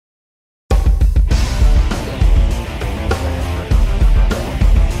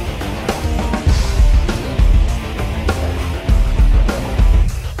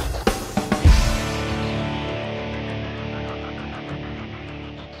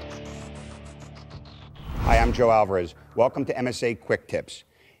I'm Joe Alvarez. Welcome to MSA Quick Tips.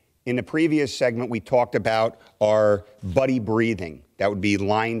 In the previous segment, we talked about our buddy breathing. That would be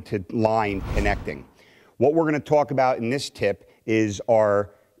line to line connecting. What we're going to talk about in this tip is our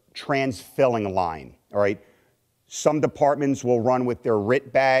transfilling line, all right? Some departments will run with their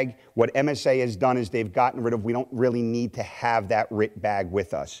RIT bag. What MSA has done is they've gotten rid of, we don't really need to have that RIT bag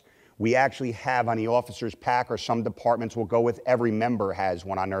with us. We actually have on the officer's pack, or some departments will go with every member has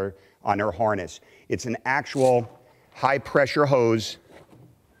one on their harness. It's an actual high pressure hose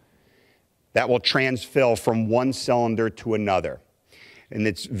that will transfill from one cylinder to another. And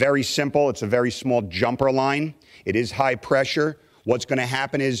it's very simple. It's a very small jumper line. It is high pressure. What's going to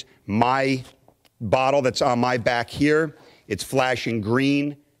happen is my bottle that's on my back here, it's flashing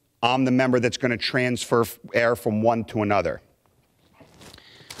green. I'm the member that's going to transfer air from one to another.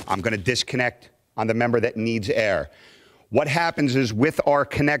 I'm going to disconnect on the member that needs air. What happens is with our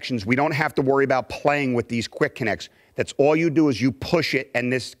connections, we don't have to worry about playing with these quick connects. That's all you do is you push it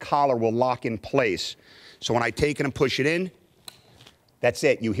and this collar will lock in place. So when I take it and push it in, that's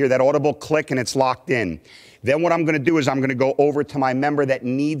it. You hear that audible click and it's locked in. Then what I'm going to do is I'm going to go over to my member that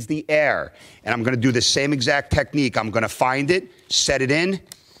needs the air. And I'm going to do the same exact technique. I'm going to find it, set it in,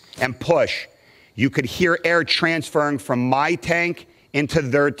 and push. You could hear air transferring from my tank into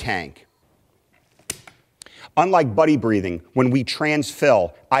their tank. Unlike buddy breathing, when we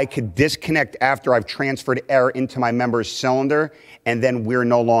transfill, I could disconnect after I've transferred air into my member's cylinder, and then we're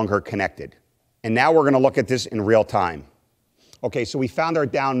no longer connected. And now we're going to look at this in real time. Okay, so we found our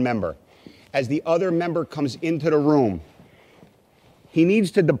down member. As the other member comes into the room, he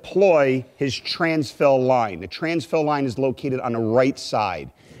needs to deploy his transfill line. The transfill line is located on the right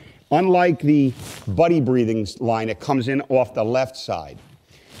side. Unlike the buddy breathing line, it comes in off the left side.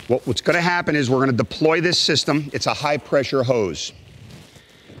 What's going to happen is we're going to deploy this system. It's a high pressure hose.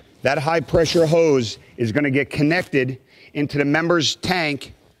 That high pressure hose is going to get connected into the member's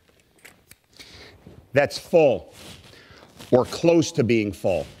tank that's full or close to being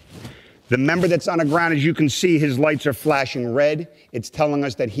full. The member that's on the ground, as you can see, his lights are flashing red. It's telling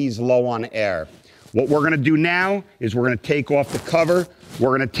us that he's low on air. What we're going to do now is we're going to take off the cover.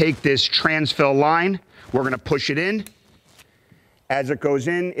 We're going to take this transfill line. We're going to push it in. As it goes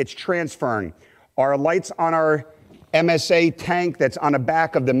in, it's transferring. Our lights on our MSA tank that's on the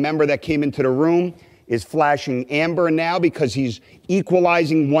back of the member that came into the room is flashing amber now because he's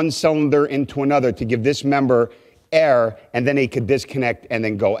equalizing one cylinder into another to give this member air, and then he could disconnect and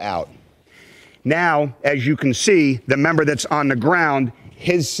then go out. Now, as you can see, the member that's on the ground,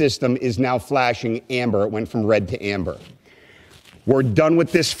 his system is now flashing amber. It went from red to amber. We're done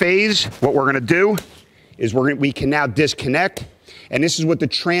with this phase. What we're going to do is we can now disconnect. And this is what the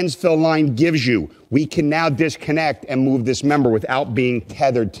transfill line gives you. We can now disconnect and move this member without being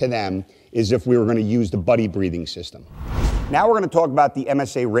tethered to them as if we were going to use the buddy breathing system. Now we're going to talk about the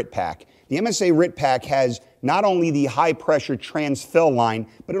MSA RIT pack. The MSA RIT pack has not only the high pressure transfill line,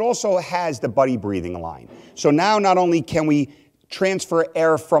 but it also has the buddy breathing line. So now not only can we transfer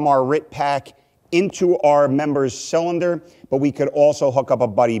air from our RIT pack into our member's cylinder, but we could also hook up a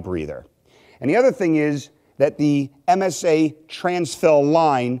buddy breather. And the other thing is that the MSA transfill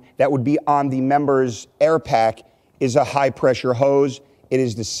line that would be on the member's air pack is a high pressure hose. It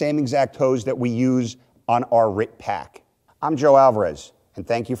is the same exact hose that we use on our RIT pack. I'm Joe Alvarez, and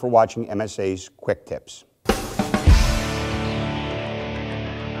thank you for watching MSA's Quick Tips.